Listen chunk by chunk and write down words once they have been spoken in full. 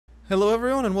Hello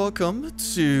everyone and welcome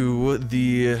to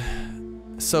the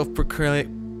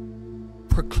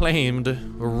self-proclaimed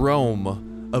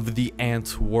Rome of the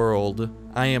Ant world.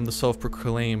 I am the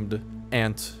self-proclaimed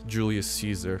Ant Julius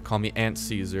Caesar. Call me Ant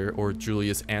Caesar or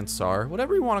Julius Antsar,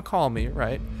 whatever you want to call me,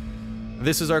 right?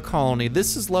 This is our colony.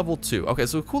 This is level 2. Okay,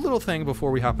 so a cool little thing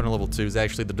before we hop into level 2 is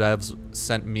actually the devs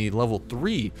sent me level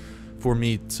 3 for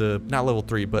me to, not level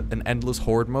 3, but an endless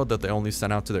horde mode that they only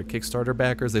sent out to their Kickstarter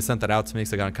backers. They sent that out to me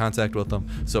because I got in contact with them.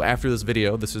 So after this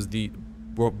video, this will be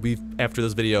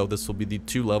the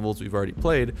 2 levels we've already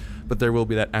played, but there will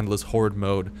be that endless horde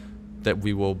mode that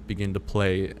we will begin to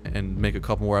play and make a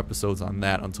couple more episodes on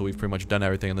that until we've pretty much done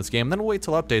everything in this game. And then we'll wait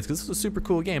till updates because this is a super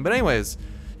cool game. But anyways,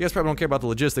 you guys probably don't care about the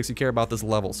logistics, you care about this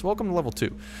level. So welcome to level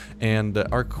 2. And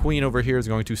our queen over here is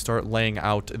going to start laying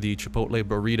out the Chipotle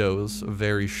burritos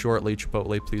very shortly.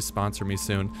 Chipotle, please sponsor me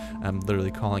soon. I'm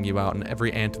literally calling you out in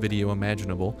every ant video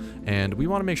imaginable. And we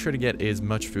want to make sure to get as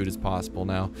much food as possible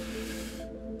now.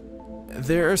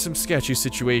 There are some sketchy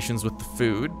situations with the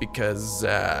food because,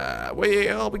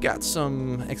 well, we got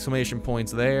some exclamation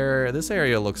points there. This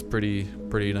area looks pretty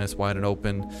nice, wide and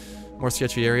open. More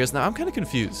sketchy areas. Now, I'm kind of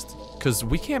confused because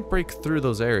we can't break through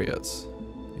those areas.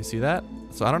 You see that?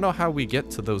 So I don't know how we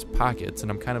get to those pockets, and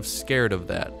I'm kind of scared of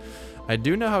that. I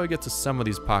do know how we get to some of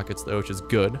these pockets, though, which is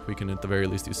good. We can, at the very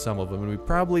least, do some of them. And we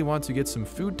probably want to get some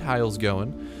food tiles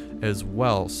going as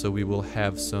well. So we will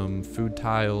have some food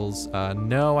tiles.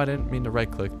 No, I didn't mean to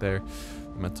right-click there.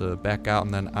 I meant to back out,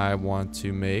 and then I want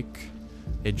to make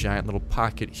a giant little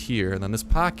pocket here. And then this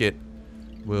pocket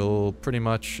will pretty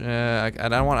much, I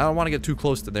don't want to get too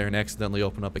close to there and accidentally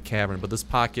open up a cavern, but this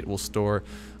pocket will store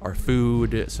our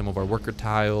food, some of our worker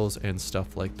tiles, and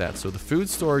stuff like that. So the food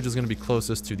storage is going to be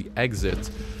closest to the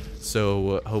exit,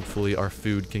 so hopefully our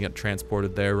food can get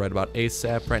transported there right about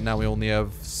ASAP. Right now we only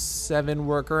have 7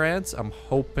 worker ants. I'm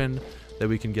hoping that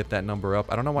we can get that number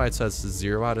up. I don't know why it says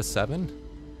 0 out of 7.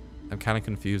 I'm kind of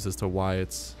confused as to why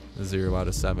it's 0 out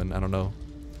of 7. I don't know.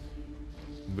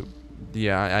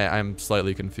 Yeah, I'm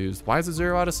slightly confused. Why is it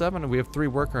 0 out of 7? We have 3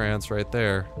 worker ants right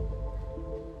there.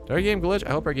 Did our game glitch?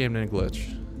 I hope our game didn't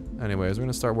glitch. Anyways, we're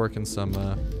gonna start working some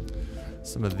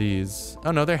of these.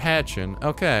 Oh no, they're hatching.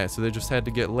 Okay, so they just had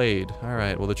to get laid. All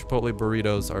right, well the Chipotle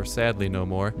burritos are sadly no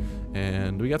more,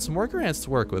 and we got some worker ants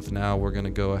to work with. Now we're gonna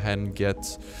go ahead and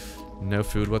get no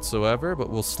food whatsoever, but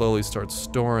we'll slowly start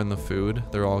storing the food.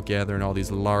 They're all gathering all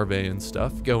these larvae and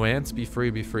stuff. Go ants, be free,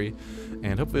 be free.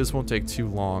 And hopefully this won't take too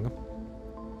long.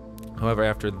 However,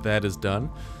 after that is done,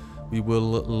 we will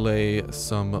lay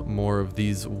some more of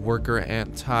these worker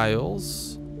ant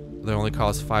tiles. They only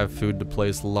cost 5 food to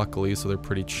place, luckily, so they're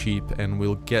pretty cheap. And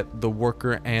we'll get the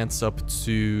worker ants up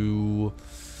to,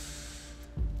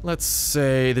 let's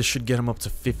say, this should get them up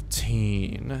to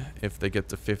 15. If they get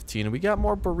to 15. And we got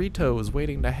more burritos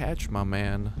waiting to hatch, my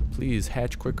man. Please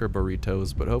hatch quicker,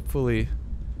 burritos. But hopefully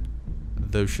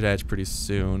those should hatch pretty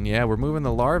soon. Yeah, we're moving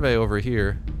the larvae over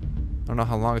here. I don't know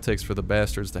how long it takes for the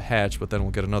bastards to hatch, but then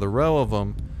we'll get another row of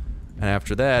them. And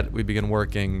after that, we begin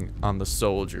working on the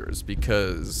soldiers,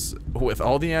 because with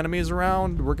all the enemies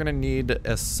around, we're gonna need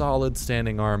a solid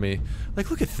standing army. Like,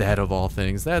 look at that of all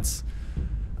things. That's...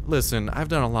 Listen, I've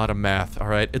done a lot of math,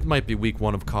 alright? It might be week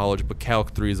 1 of college, but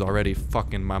Calc 3 is already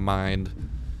fucking my mind,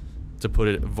 to put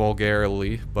it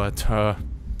vulgarly. But, a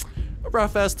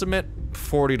rough estimate,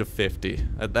 40 to 50.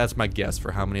 That's my guess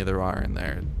for how many there are in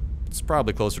there. It's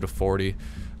probably closer to 40,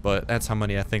 but that's how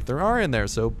many I think there are in there.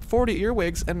 So 40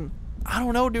 earwigs, and I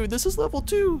don't know, dude, this is level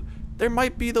 2. There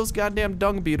might be those goddamn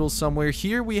dung beetles somewhere.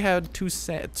 Here we had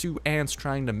 2 ants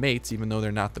trying to mate, even though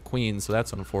they're not the queen, so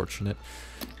that's unfortunate.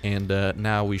 And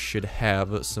now we should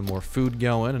have some more food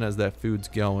going, and as that food's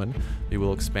going, we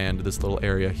will expand this little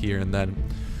area here, and then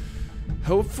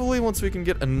hopefully once we can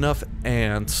get enough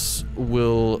ants,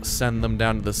 we'll send them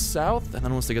down to the south, and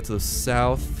then once they get to the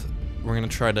south, we're gonna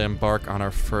try to embark on our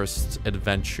first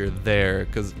adventure there,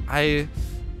 because I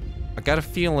got a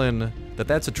feeling that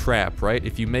that's a trap, right?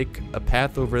 If you make a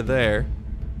path over there,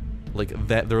 like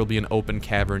that, there will be an open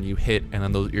cavern you hit, and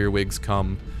then those earwigs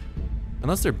come,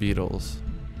 unless they're beetles.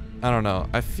 I don't know.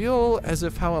 I feel as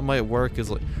if how it might work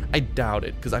is like, I doubt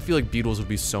it, because I feel like beetles would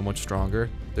be so much stronger.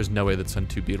 There's no way they'd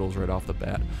send 2 beetles right off the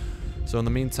bat. So in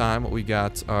the meantime, we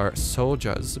got our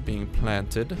soldiers being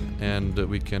planted, and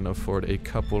we can afford a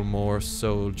couple more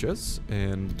soldiers.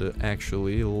 And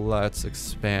actually, let's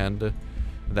expand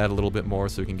that a little bit more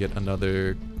so we can get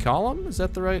another column. Is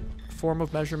that the right form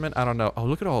of measurement? I don't know. Oh,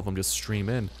 look at all of them just stream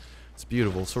in. It's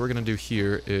beautiful. So what we're going to do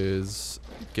here is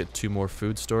get 2 more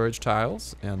food storage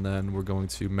tiles, and then we're going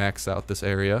to max out this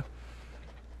area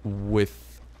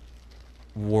with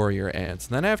warrior ants.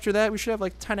 And then after that, we should have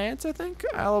like 10 ants, I think.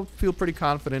 I'll feel pretty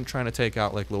confident trying to take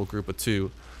out like a little group of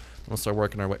 2. We'll start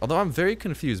working our way. Although I'm very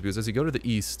confused because as you go to the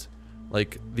east,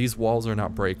 like these walls are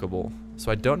not breakable.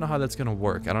 So I don't know how that's gonna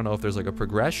work. I don't know if there's like a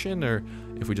progression or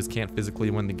if we just can't physically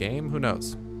win the game. Who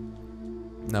knows?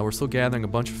 Now we're still gathering a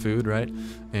bunch of food, right?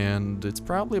 And it's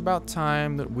probably about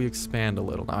time that we expand a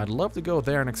little. Now I'd love to go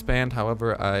there and expand,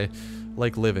 however, I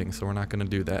like living, so we're not gonna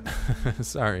do that.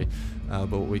 Sorry. But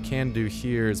what we can do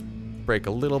here is break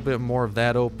a little bit more of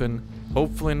that open,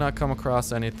 hopefully not come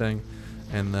across anything,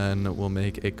 and then we'll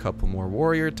make a couple more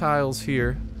warrior tiles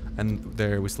here, and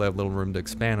there we still have a little room to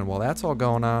expand. And while that's all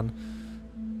going on,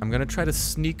 I'm gonna try to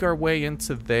sneak our way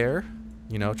into there,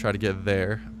 you know, try to get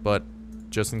there, but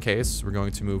just in case, we're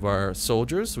going to move our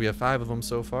soldiers, we have 5 of them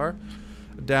so far,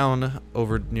 down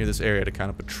over near this area to kind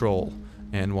of patrol.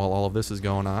 And while all of this is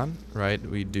going on, right,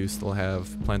 we do still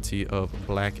have plenty of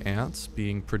black ants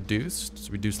being produced.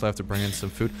 So we do still have to bring in some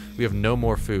food. We have no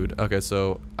more food. Okay,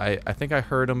 so I think I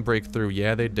heard them break through.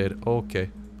 Yeah, they did. Okay.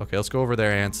 Okay, let's go over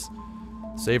there, ants.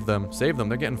 Save them. Save them.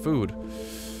 They're getting food.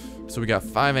 So we got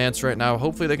 5 ants right now.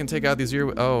 Hopefully they can take out these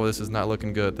ear... Oh, this is not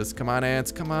looking good. Come on,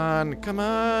 ants. Come on. Come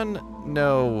on.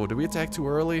 No. Did we attack too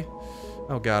early?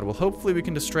 Oh, God. Well, hopefully we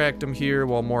can distract them here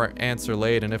while more ants are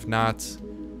laid. And if not...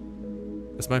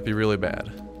 this might be really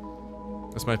bad.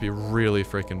 This might be really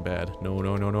freaking bad. No,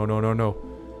 no, no, no, no, no, no.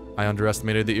 I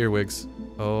underestimated the earwigs.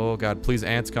 Oh, God. Please,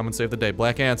 ants, come and save the day.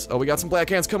 Black ants. Oh, we got some black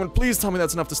ants coming. Please tell me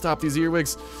that's enough to stop these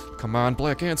earwigs. Come on,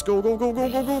 black ants. Go, go, go, go,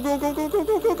 go, go, go, go, go, go,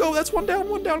 go, go, go. That's one down,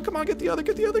 one down. Come on, get the other,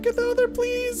 get the other, get the other,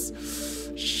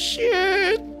 please.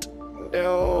 Shit.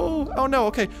 No. Oh, no.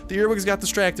 Okay. The earwigs got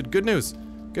distracted. Good news.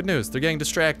 Good news. They're getting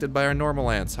distracted by our normal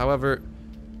ants. However,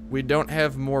 we don't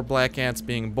have more black ants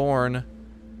being born.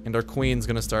 And our queen's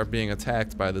gonna start being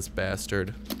attacked by this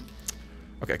bastard.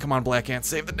 Okay, come on, black ant,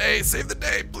 save the day,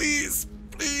 please,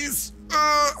 please.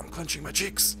 I'm clenching my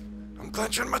cheeks. I'm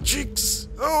clenching my cheeks.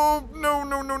 Oh, no,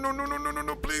 no, no, no, no, no, no, no,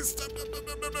 no, please stop.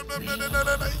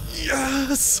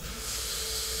 Yes.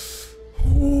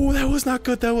 Oh, that was not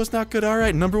good, that was not good. All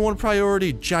right, #1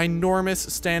 priority,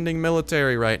 ginormous standing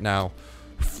military right now.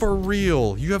 For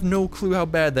real, you have no clue how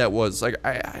bad that was. Like,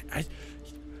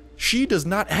 she does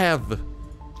not have...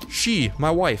 She,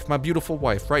 my wife, my beautiful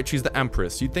wife, right? She's the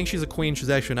empress. You'd think she's a queen, she's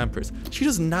actually an empress. She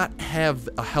does not have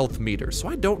a health meter, so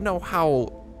I don't know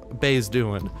how Bay's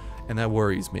doing, and that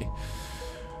worries me.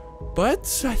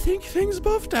 But I think things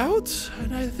buffed out,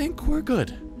 and I think we're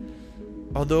good.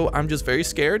 Although I'm just very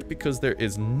scared because there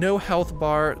is no health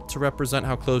bar to represent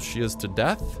how close she is to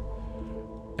death,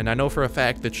 and I know for a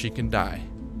fact that she can die.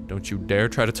 Don't you dare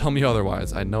try to tell me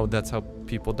otherwise. I know that's how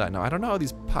people die. Now, I don't know how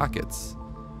these pockets...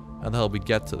 how the hell we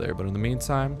get to there, but in the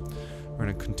meantime, we're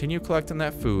gonna continue collecting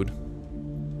that food.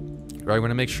 Right, we're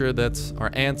gonna make sure that our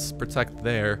ants protect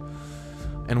there.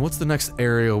 And what's the next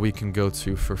area we can go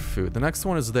to for food? The next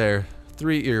one is there.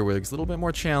 3 earwigs, a little bit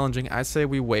more challenging. I say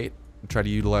we wait, try to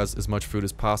utilize as much food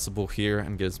as possible here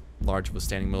and get as large of a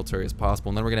standing military as possible.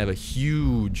 And then we're gonna have a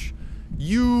huge,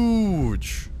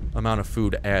 huge amount of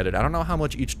food added. I don't know how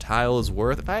much each tile is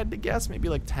worth. If I had to guess, maybe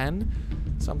like 10,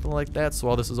 something like that. So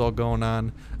while this is all going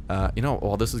on, you know,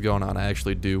 while this is going on, I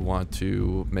actually do want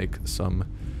to make some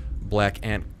black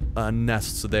ant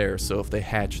nests there. So if they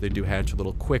hatch, they do hatch a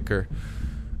little quicker.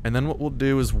 And then what we'll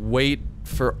do is wait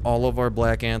for all of our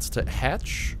black ants to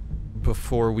hatch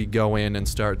before we go in and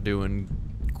start doing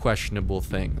questionable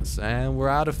things. And we're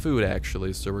out of food,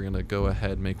 actually, so we're going to go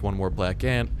ahead and make 1 more black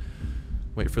ant.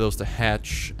 Wait for those to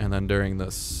hatch, and then during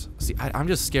this... See, I'm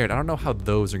just scared. I don't know how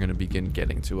those are going to begin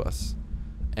getting to us.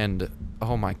 And,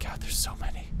 oh my god, there's so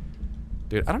many.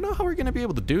 Dude, I don't know how we're going to be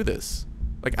able to do this.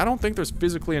 Like, I don't think there's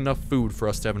physically enough food for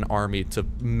us to have an army to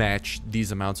match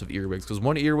these amounts of earwigs. Because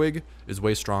 1 earwig is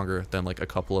way stronger than, like, a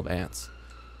couple of ants.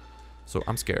 So,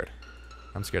 I'm scared.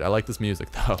 I'm scared. I like this music,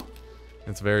 though.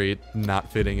 It's very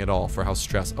not fitting at all for how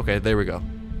stressed... Okay, there we go.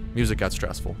 Music got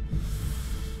stressful.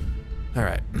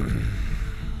 Alright.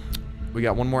 We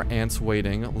got 1 more ants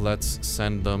waiting. Let's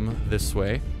send them this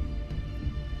way.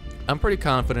 I'm pretty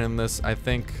confident in this. I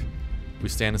think we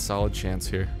stand a solid chance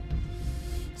here.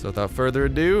 So without further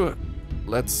ado,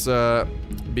 let's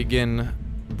begin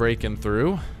breaking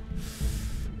through.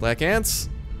 Black ants,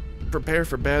 prepare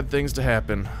for bad things to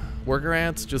happen. Worker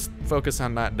ants, just focus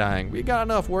on not dying. We got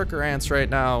enough worker ants right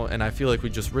now, and I feel like we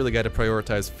just really got to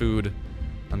prioritize food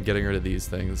on getting rid of these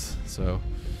things. So,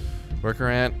 worker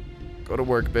ant, go to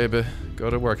work, baby.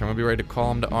 Go to work. I'm gonna be ready to call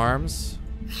them to arms.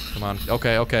 Come on.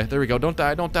 Okay, okay. There we go. Don't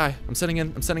die. Don't die. I'm sending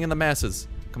in the masses.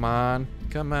 Come on.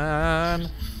 Come on.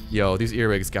 Yo, these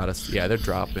earwigs got us. Yeah, they're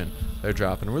dropping. They're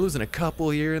dropping. We're losing a couple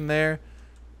here and there.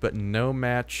 but no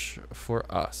match for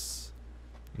us.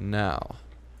 Now,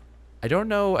 I don't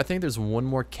know. I think there's one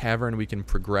more cavern we can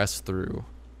progress through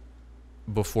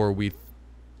before we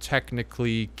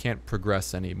technically can't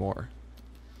progress anymore.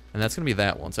 And that's going to be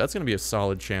that one. So that's going to be a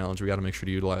solid challenge. We got to make sure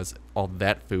to utilize all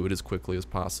that food as quickly as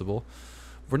possible.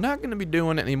 We're not going to be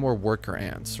doing any more worker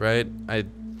ants, right? I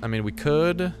mean, we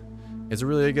could. Is it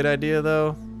really a good idea,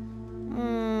 though?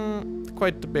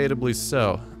 Quite debatably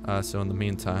so. So in the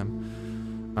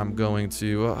meantime, I'm going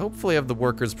to hopefully have the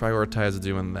workers prioritize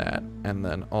doing that. And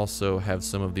then also have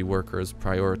some of the workers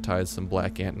prioritize some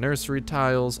black ant nursery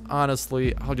tiles.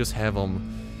 Honestly, I'll just have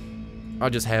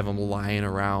them lying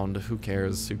around. Who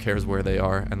cares? Who cares where they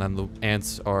are? And then the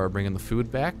ants are bringing the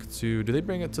food back to... Do they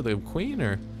bring it to the queen,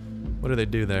 or what do they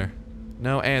do there?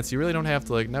 No, ants, you really don't have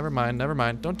to, like, never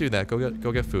mind. Don't do that.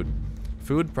 Go get food.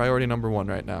 Food, priority number 1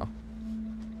 right now.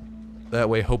 That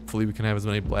way, hopefully, we can have as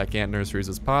many black ant nurseries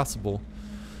as possible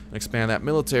and expand that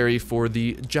military for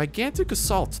the gigantic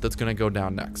assault that's going to go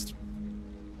down next.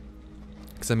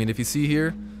 Because, I mean, if you see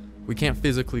here, we can't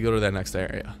physically go to that next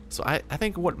area. So I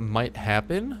think what might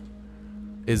happen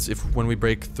is when we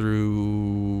break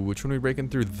through... Which one are we breaking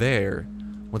through there?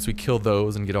 Once we kill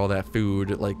those and get all that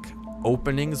food, like,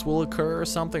 openings will occur or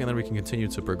something, and then we can continue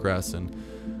to progress. And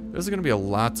there's going to be a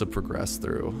lot to progress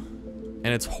through. And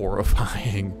it's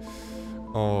horrifying.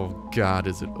 Oh, God,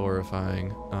 is it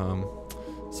horrifying.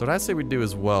 So what I say we do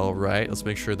as well, right? Let's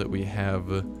make sure that we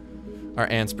have our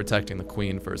ants protecting the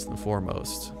queen first and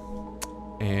foremost.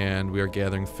 And we are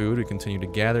gathering food. We continue to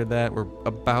gather that. We're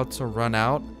about to run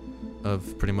out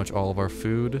of pretty much all of our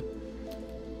food.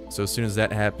 So as soon as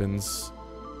that happens,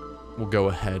 we'll go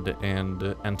ahead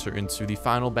and enter into the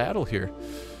final battle here.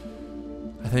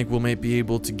 I think we'll maybe be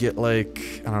able to get, like,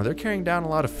 I don't know, they're carrying down a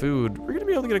lot of food. We're going to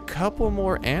be able to get a couple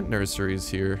more ant nurseries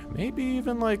here. Maybe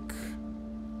even, like,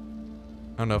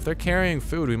 I don't know, if they're carrying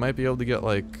food, we might be able to get,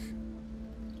 like...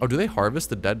 Oh, do they harvest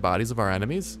the dead bodies of our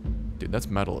enemies? Dude, that's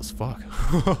metal as fuck.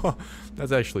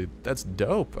 That's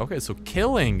dope. Okay, so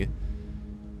killing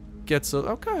gets a...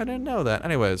 Okay, I didn't know that.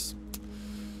 Anyways,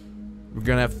 we're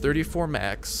gonna have 34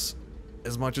 max.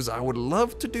 As much as I would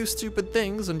love to do stupid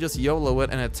things and just YOLO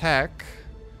it and attack,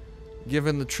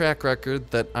 given the track record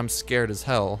that I'm scared as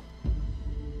hell,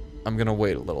 I'm gonna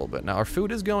wait a little bit. Now, our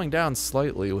food is going down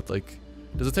slightly with, like...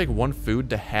 Does it take 1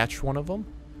 food to hatch one of them?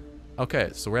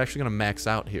 Okay, so we're actually gonna max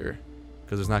out here,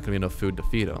 because there's not gonna be enough food to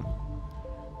feed them.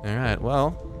 Alright,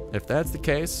 well, if that's the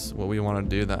case, what we want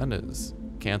to do then is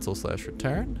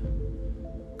cancel/return.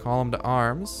 Call him to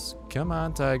arms. Come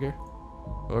on, tiger.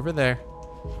 Over there.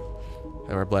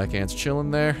 Have our black ants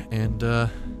chilling there, and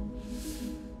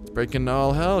let's break into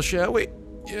all hell, shall we?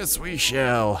 Yes, we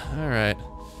shall. Alright.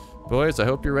 Boys, I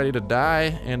hope you're ready to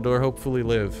die, and or hopefully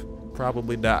live.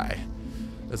 Probably die.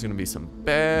 There's gonna be some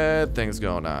bad things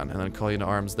going on. And then call you to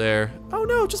arms there. Oh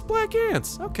no, just black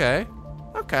ants. Okay.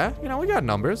 Okay, you know, we got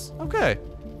numbers. Okay.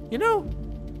 You know,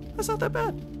 that's not that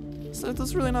bad.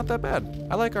 That's really not that bad.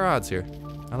 I like our odds here.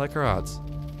 I like our odds.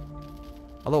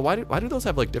 Although, why do those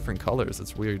have, like, different colors?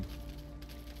 It's weird.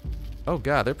 Oh,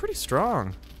 God, they're pretty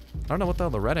strong. I don't know what the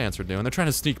hell the red ants are doing. They're trying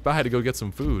to sneak by to go get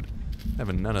some food.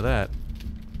 Having none of that.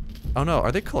 Oh, no,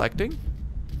 are they collecting?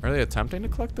 Are they attempting to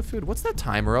collect the food? What's that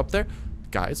timer up there?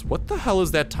 Guys, what the hell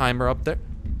is that timer up there?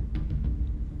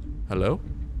 Hello?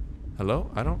 Hello?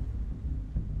 I don't...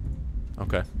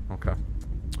 Okay, okay.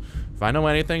 If I know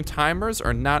anything, timers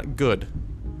are not good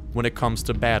when it comes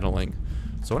to battling.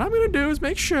 So what I'm gonna do is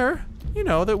make sure, you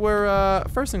know, that we're,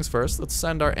 first things first, let's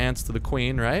send our ants to the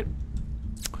queen, right?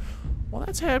 While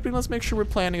that's happening, let's make sure we're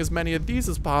planting as many of these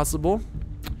as possible.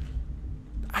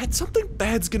 Something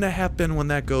bad's gonna happen when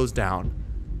that goes down.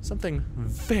 Something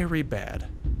very bad.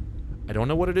 I don't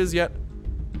know what it is yet,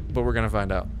 but we're gonna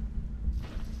find out.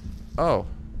 Oh,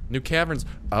 new caverns.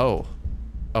 Oh,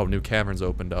 new caverns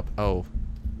opened up. Oh,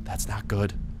 that's not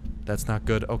good. That's not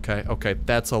good. Okay, okay,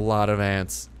 that's a lot of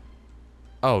ants.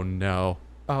 Oh no.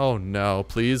 Oh no,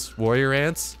 please, warrior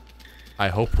ants. I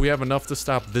hope we have enough to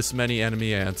stop this many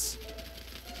enemy ants.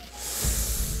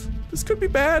 This could be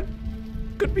bad.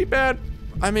 Could be bad.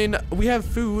 I mean, we have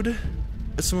food.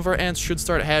 Some of our ants should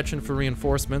start hatching for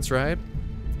reinforcements, right?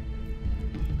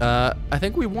 I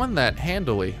think we won that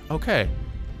handily. Okay.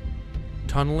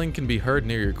 Tunneling can be heard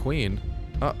near your queen.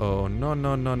 Uh-oh. No,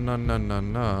 no, no, no, no, no,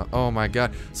 no. Oh my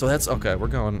god. So that's okay. We're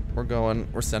going.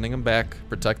 We're sending them back.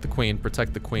 Protect the queen.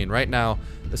 Protect the queen. Right now,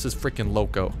 this is freaking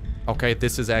loco. Okay,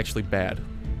 this is actually bad.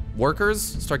 Workers,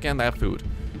 start getting that food.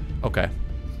 Okay.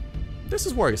 This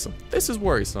is worrisome. This is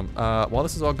worrisome. While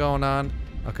this is all going on,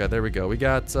 okay, there we go. We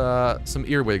got some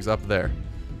earwigs up there.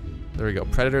 There we go.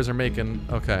 Predators are making,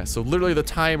 okay. So literally the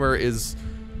timer is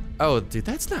Oh, dude,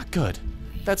 that's not good.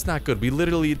 That's not good. We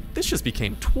literally, this just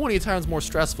became 20 times more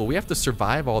stressful. We have to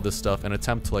survive all this stuff and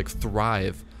attempt to like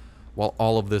thrive while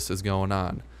all of this is going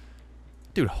on.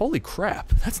 Dude, holy crap.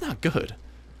 That's not good.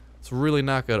 It's really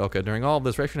not good. Okay, during all of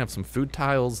this, we're actually gonna have some food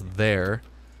tiles there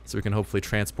so we can hopefully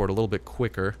transport a little bit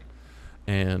quicker.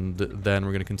 And then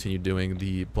we're gonna continue doing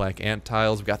the black ant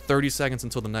tiles. We've got 30 seconds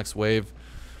until the next wave.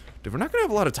 Dude, we're not gonna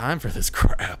have a lot of time for this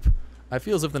crap. I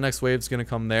feel as if the next wave's gonna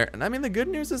come there. And I mean, the good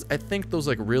news is I think those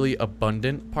like really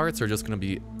abundant parts are just gonna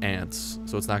be ants.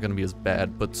 So it's not gonna be as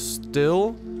bad, but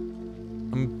still,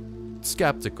 I'm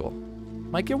skeptical.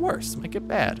 Might get worse, might get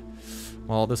bad.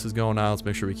 While this is going on, let's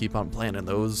make sure we keep on planting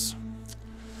those.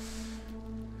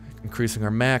 Increasing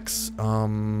our max.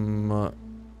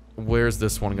 Where's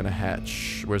this one gonna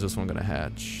hatch? Where's this one gonna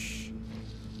hatch?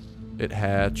 It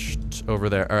hatched over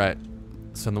there. All right,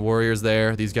 send the warriors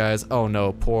there. These guys, oh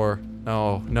no, poor.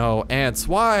 No, ants,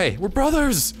 why? We're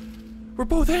brothers! We're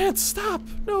both ants, stop!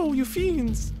 No, you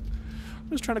fiends!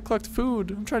 I'm just trying to collect food.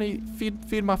 I'm trying to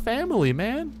feed my family,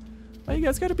 man. Why you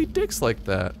guys gotta be dicks like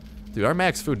that? Dude, our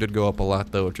max food did go up a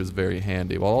lot though, which is very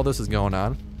handy. While all this is going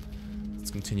on,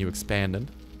 let's continue expanding.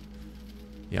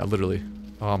 Yeah, literally.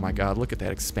 Oh my god, look at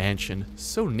that expansion.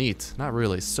 So neat. Not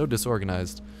really, so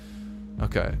disorganized.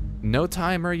 Okay, no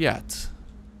timer yet.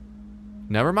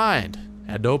 Never mind.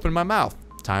 Had to open my mouth.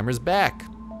 Timer's back.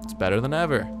 It's better than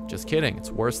ever. Just kidding, it's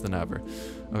worse than ever.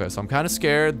 Okay, so I'm kind of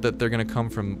scared that they're gonna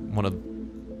come from one of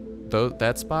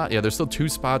that spot. Yeah, there's still 2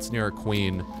 spots near our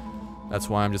queen. That's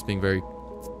why I'm just being very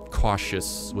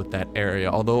cautious with that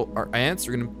area. Although our ants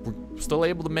are we're still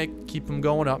able to keep them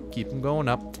going up.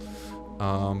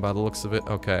 By the looks of it,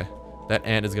 okay. That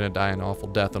ant is gonna die an awful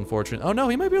death, unfortunately. Oh no,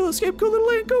 he might be able to escape. Go,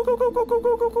 little ant, go, go, go, go, go,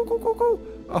 go, go, go, go, go, go.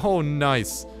 Oh,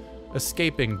 nice.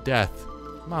 Escaping death.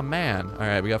 My man. All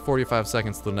right, we got 45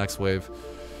 seconds to the next wave.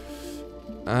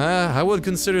 I would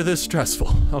consider this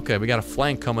stressful. Okay, we got a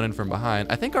flank coming in from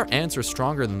behind. I think our ants are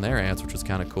stronger than their ants, which is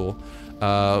kind of cool.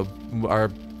 Our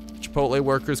Chipotle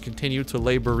workers continue to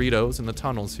lay burritos in the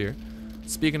tunnels here.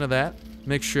 Speaking of that,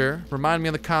 remind me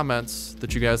in the comments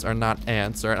that you guys are not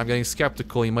ants. All right, I'm getting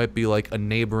skeptical. You might be like a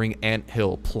neighboring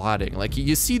anthill plotting. Like,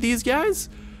 you see these guys?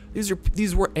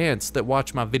 These were ants that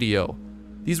watched my video.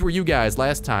 These were you guys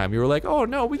last time. You were like, oh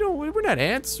no, we're not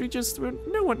ants.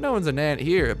 No one's an ant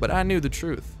here. But I knew the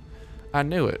truth. I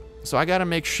knew it. So I gotta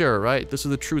make sure, right? This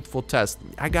is a truthful test.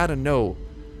 I gotta know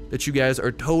that you guys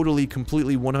are totally,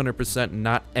 completely, 100%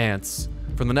 not ants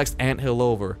from the next anthill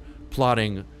over,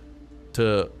 plotting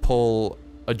to pull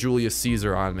a Julius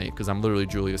Caesar on me, because I'm literally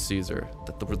Julius Caesar.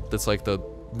 That's like the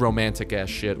romantic ass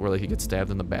shit where like he gets stabbed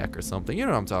in the back or something. You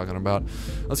know what I'm talking about.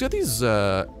 Let's get these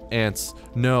ants.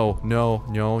 No.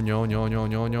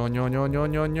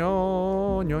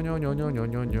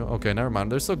 Okay, never mind.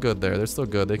 They're still good there. They're still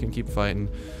good. They can keep fighting.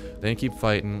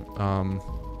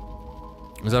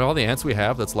 Is that all the ants we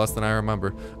have? That's less than I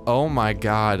remember. Oh my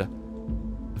god.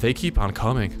 They keep on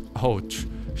coming. Oh,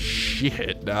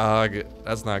 shit, dog.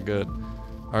 That's not good.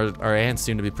 Our ants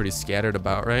seem to be pretty scattered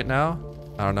about right now.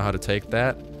 I don't know how to take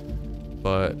that.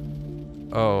 But,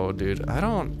 oh, dude,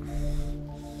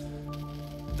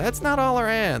 that's not all our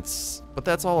ants. But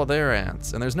that's all of their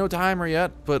ants. And there's no timer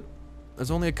yet, but there's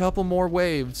only a couple more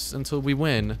waves until we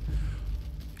win.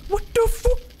 What the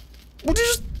fuck? What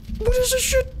is this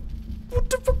shit? What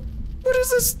the fuck? What is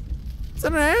this? Is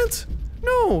that an ant?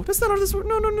 No, that's not how this works.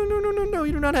 No.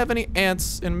 You do not have any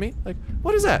ants in me. Like,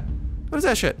 what is that? What is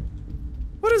that shit?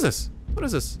 What is this?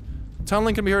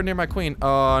 Tunneling can be heard near my queen.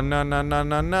 Oh, no.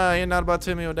 You're not about to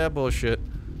hit me with that bullshit.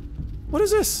 What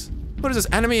is this?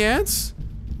 Enemy ants?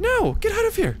 No, get out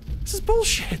of here. This is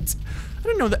bullshit. I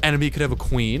didn't know the enemy could have a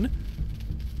queen.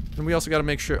 And we also gotta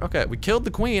make sure. Okay, we killed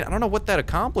the queen. I don't know what that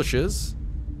accomplishes.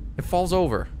 It falls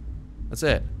over. That's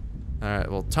it.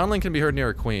 Alright, well, tunneling can be heard near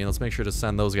a queen. Let's make sure to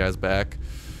send those guys back.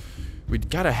 We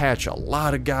gotta hatch a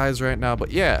lot of guys right now,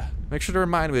 but yeah. Make sure to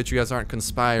remind me that you guys aren't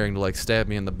conspiring to, like, stab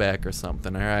me in the back or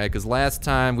something, alright? Because last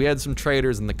time, we had some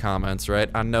traitors in the comments, right?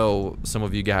 I know some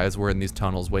of you guys were in these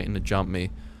tunnels waiting to jump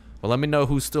me. Well, let me know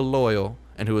who's still loyal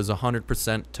and who is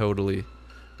 100% totally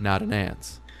not an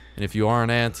ant. And if you are an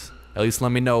ant, at least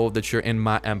let me know that you're in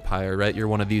my empire, right? You're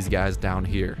one of these guys down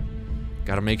here.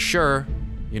 Gotta make sure,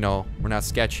 you know, we're not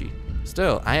sketchy.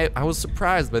 Still, I was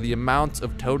surprised by the amount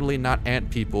of totally not ant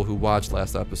people who watched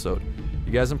last episode.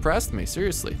 You guys impressed me,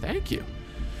 seriously, thank you.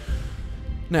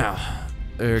 Now,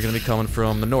 they're gonna be coming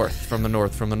from the north,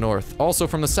 also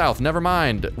from the south, never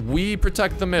mind. We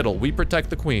protect the middle, we protect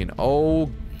the queen.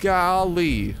 Oh,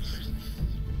 golly.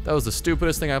 That was the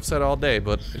stupidest thing I've said all day,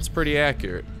 but it's pretty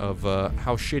accurate of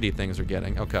how shitty things are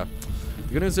getting. Okay.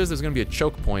 The good news is there's gonna be a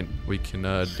choke point we can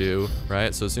do,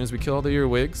 right? So as soon as we kill all the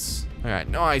earwigs, all right,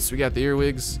 nice, we got the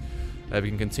earwigs. We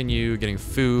can continue getting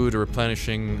food,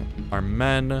 replenishing our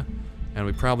men, and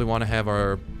we probably want to have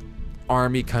our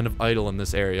army kind of idle in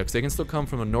this area because they can still come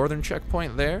from a northern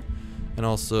checkpoint there, and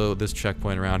also this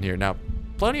checkpoint around here. Now,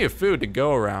 plenty of food to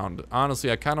go around. Honestly,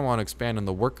 I kind of want to expand in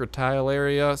the worker tile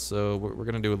area, so we're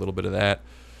gonna do a little bit of that.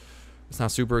 It's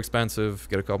not super expensive.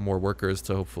 Get a couple more workers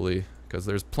to hopefully, because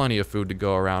there's plenty of food to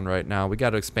go around right now. We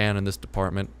got to expand in this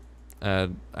department.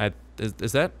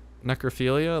 Is that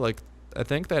necrophilia? Like, I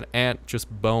think that ant just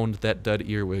boned that dead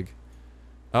earwig.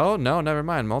 Oh no, never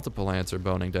mind. Multiple ants are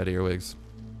boning dead earwigs.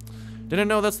 Didn't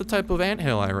know that's the type of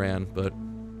anthill I ran, but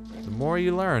the more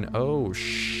you learn. Oh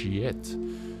shit.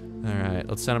 All right,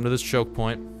 let's send them to this choke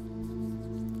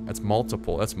point. That's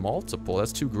multiple. That's multiple.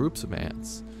 That's 2 groups of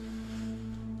ants.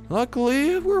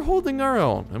 Luckily, we're holding our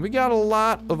own, and we got a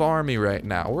lot of army right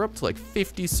now. We're up to like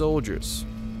 50 soldiers.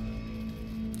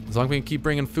 As long as we can keep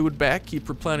bringing food back, keep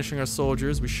replenishing our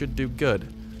soldiers, we should do good.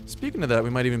 Speaking of that, we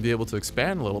might even be able to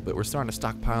expand a little bit. We're starting to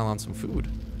stockpile on some food.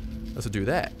 Let's do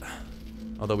that.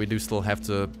 Although we do still have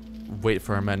to wait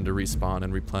for our men to respawn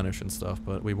and replenish and stuff,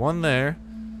 but we won there.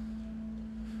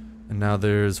 And now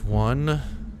there's 1,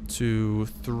 2,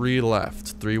 3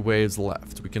 left. 3 waves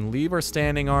left. We can leave our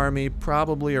standing army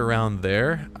probably around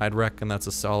there. I'd reckon that's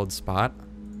a solid spot.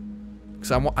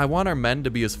 Because I want our men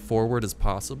to be as forward as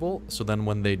possible, so then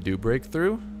when they do break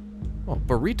through... Oh,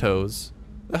 burritos?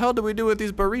 The hell do we do with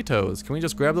these burritos? Can we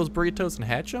just grab those burritos and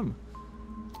hatch them?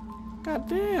 God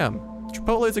damn.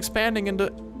 Chipotle's expanding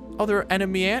into other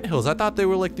enemy anthills. I thought they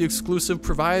were like the exclusive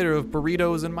provider of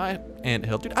burritos in my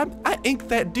anthill. Dude, I inked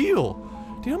that deal.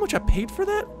 Do you know how much I paid for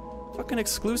that? Fucking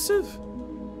exclusive?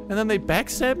 And then they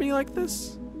backstab me like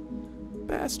this?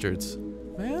 Bastards,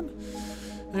 man.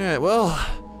 Alright, well,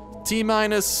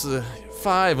 T-minus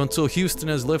 5 until Houston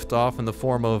has liftoff in the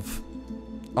form of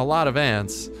a lot of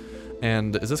ants.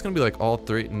 And is this gonna be like all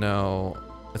 3? No,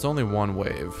 it's only 1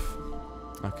 wave.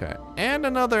 Okay, and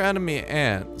another enemy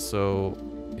ant. So,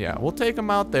 yeah, we'll take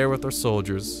them out there with our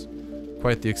soldiers.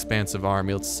 Quite the expansive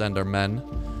army. Let's send our men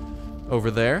over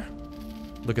there.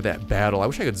 Look at that battle. I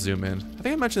wish I could zoom in. I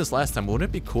think I mentioned this last time. Wouldn't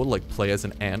it be cool to like play as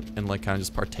an ant and like kind of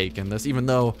just partake in this? Even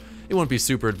though it wouldn't be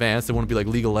super advanced. It wouldn't be like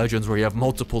League of Legends where you have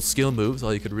multiple skill moves.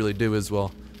 All you could really do is,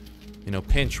 well, you know,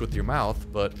 pinch with your mouth.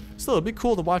 But still, it'd be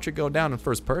cool to watch it go down in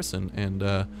first person.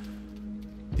 And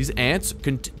these ants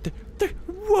can...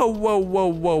 Whoa, whoa, whoa,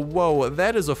 whoa, whoa.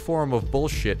 That is a form of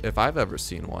bullshit if I've ever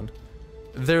seen one.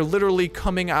 They're literally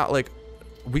coming out like...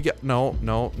 We get no,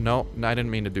 I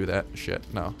didn't mean to do that shit.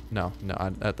 No,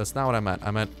 that's not what I meant. I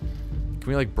meant, can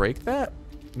we like break that?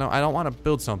 No, I don't want to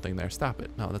build something there. Stop it.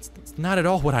 No, that's not at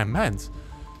all what I meant.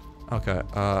 Okay,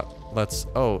 let's,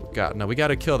 oh god, no, we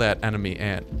gotta kill that enemy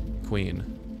ant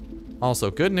queen. Also,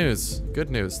 good news.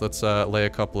 Let's lay a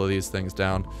couple of these things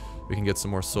down. We can get some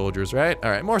more soldiers, right?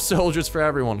 All right, more soldiers for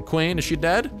everyone. Queen, is she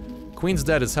dead? Queen's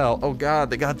dead as hell. Oh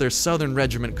god, they got their southern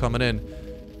regiment coming in.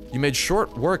 You made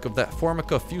short work of that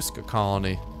Formica Fusca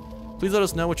colony. Please let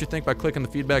us know what you think by clicking the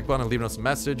feedback button and leaving us a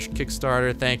message.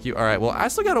 Kickstarter, thank you. All right, well, I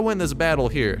still gotta win this battle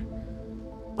here.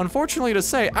 Unfortunately to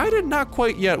say, I did not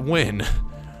quite yet win.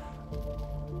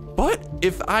 But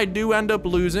if I do end up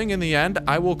losing in the end,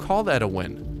 I will call that a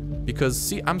win. Because,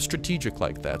 see, I'm strategic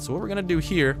like that. So what we're gonna do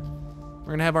here,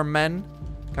 we're gonna have our men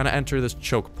kind of enter this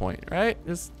choke point, right?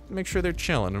 Just make sure they're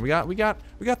chilling. And we got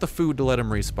the food to let them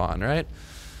respawn, right?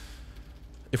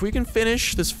 If we can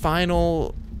finish this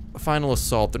final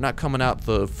assault, they're not coming out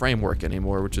the framework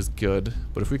anymore, which is good.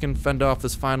 But if we can fend off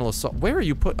this final assault, where are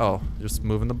you put? Oh, just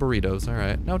moving the burritos. All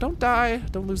right. No, don't die.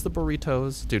 Don't lose the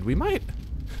burritos. Dude, we might.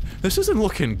 This isn't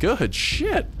looking good.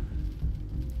 Shit.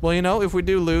 Well, you know, if we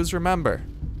do lose, remember,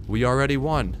 we already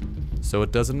won. So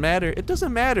it doesn't matter. It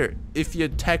doesn't matter if you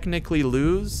technically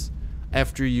lose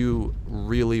after you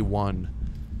really won.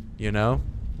 You know?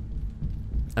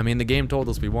 I mean, the game told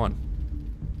us we won.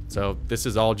 So this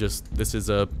is all just, this is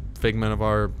a figment of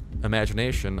our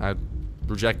imagination. I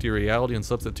reject your reality and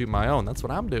substitute my own. That's what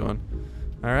I'm doing.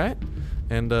 All right?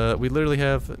 And we literally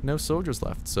have no soldiers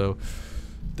left. So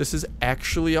this is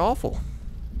actually awful.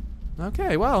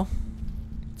 Okay, well,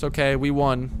 it's okay. We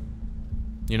won.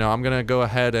 You know, I'm gonna go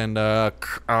ahead and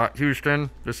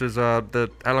Houston, this is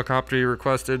the helicopter you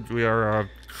requested. We're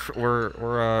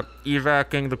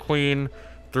evacuating the Queen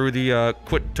through the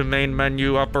quit to main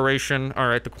menu operation. All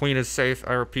right, the Queen is safe.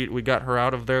 I repeat, we got her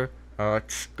out of there.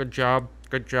 Good job.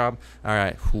 All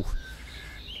right. Whew.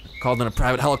 Called in a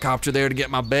private helicopter there to get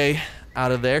my bae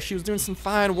out of there. She was doing some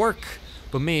fine work.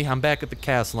 But me, I'm back at the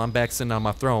castle. I'm back sitting on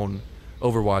my throne,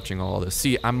 overwatching all this.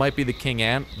 See, I might be the king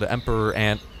ant, the emperor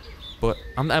ant, but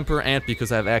I'm the emperor ant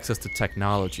because I have access to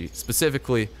technology.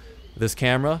 Specifically, this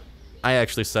camera, I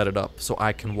actually set it up so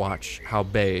I can watch how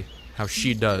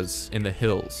she does in the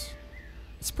hills.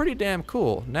 It's pretty damn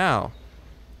cool. Now,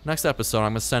 next episode,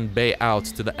 I'm going to send Bay out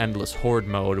to the Endless Horde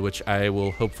mode, which I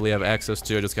will hopefully have access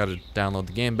to. I just got to download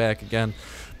the game back again.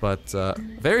 But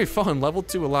very fun. Level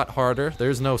 2 a lot harder.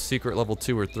 There's no secret level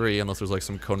 2 or 3 unless there's like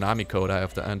some Konami code I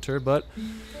have to enter. But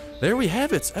there we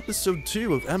have it. Episode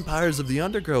 2 of Empires of the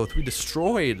Undergrowth. We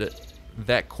destroyed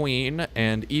that queen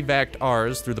and evac'd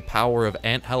ours through the power of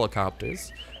ant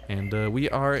helicopters. And we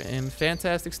are in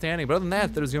fantastic standing. But other than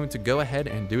that, that is going to go ahead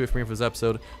and do it for me for this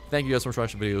episode. Thank you guys so much for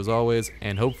watching the video as always.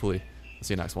 And hopefully, I'll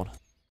see you next one.